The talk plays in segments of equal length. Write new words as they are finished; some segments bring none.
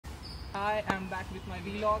Hi, I'm back with my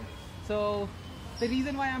vlog. So the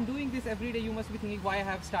reason why I'm doing this every day, you must be thinking why I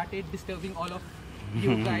have started disturbing all of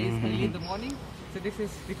you guys early in the morning. So this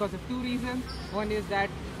is because of two reasons. One is that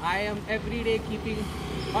I am every day keeping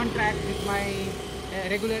on track with my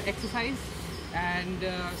regular exercise, and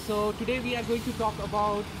so today we are going to talk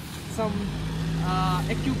about some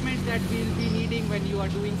equipment that we'll be needing when you are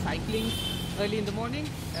doing cycling early in the morning.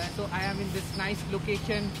 So I am in this nice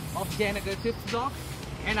location of Jayanagar 5th block,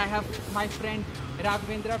 and I have my friend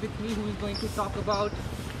Raghavendra with me, who is going to talk about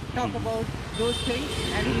those things,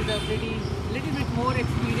 and he's a little bit more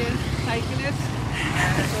experienced cyclist.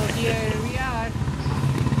 So here we are.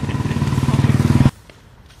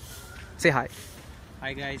 Say hi.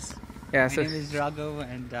 Hi guys, Yeah, my name is Raghav,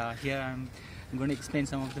 and here I'm going to explain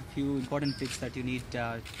some of the few important tips that you need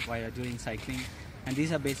while doing cycling, and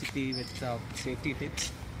these are basically with safety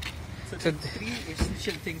tips. So the three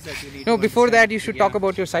essential things that you need. No, to before understand. that you should talk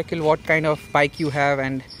about your cycle, what kind of bike you have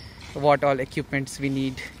and what all equipments we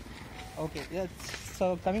need. Okay, yeah.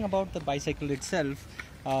 So coming about the bicycle itself,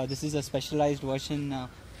 this is a specialized version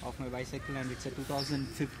of my bicycle, and it's a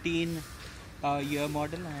 2015 year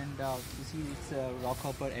model, and you see it's a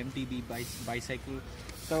Rockhopper MTB bicycle.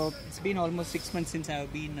 So it's been almost 6 months since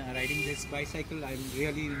I've been riding this bicycle. I'm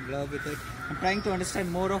really in love with it. I'm trying to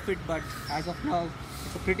understand more of it, but as of now,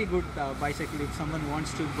 it's a pretty good bicycle. If someone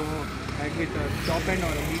wants to go ride with a top end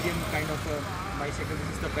or a medium kind of a bicycle, this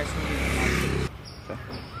is the best one in the market.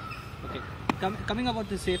 Okay. Coming about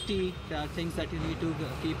the safety things that you need to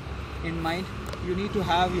keep in mind, you need to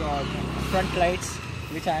have your front lights,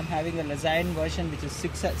 which I am having a Lezyne version, which is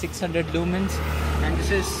 600 lumens, and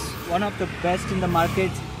this is one of the best in the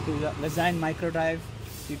market. The Lezyne Micro Drive.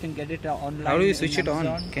 You can get it online. How do you switch it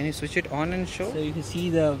Amazon. on? Can you switch it on and show? So you can see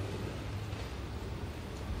the.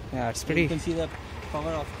 Yeah, it's You pretty. can see the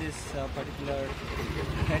power of this particular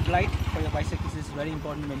headlight for your bicycles is very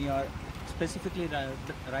important when you are specifically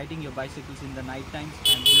riding your bicycles in the night times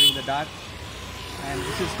and during the dark, and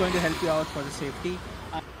this is going to help you out for the safety.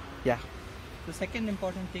 Yeah. The second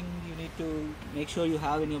important thing you need to make sure you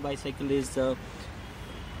have in your bicycle is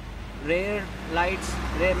rear lights.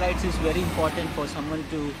 Rear lights is very important for someone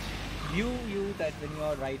to view you that when you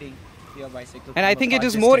are riding your bicycle. And I from a think it far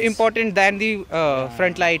is more distance. important than the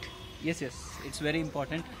front light. Yes, it's very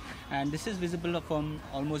important, and this is visible from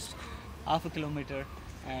almost half a kilometer,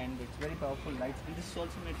 and it's very powerful lights. And this is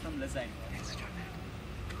also made from Lezyne.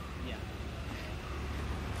 Yeah.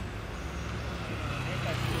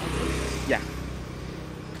 Yeah.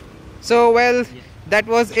 So well, Yes. that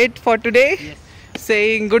was it for today. Yes.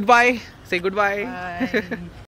 Saying goodbye. Say goodbye. Bye.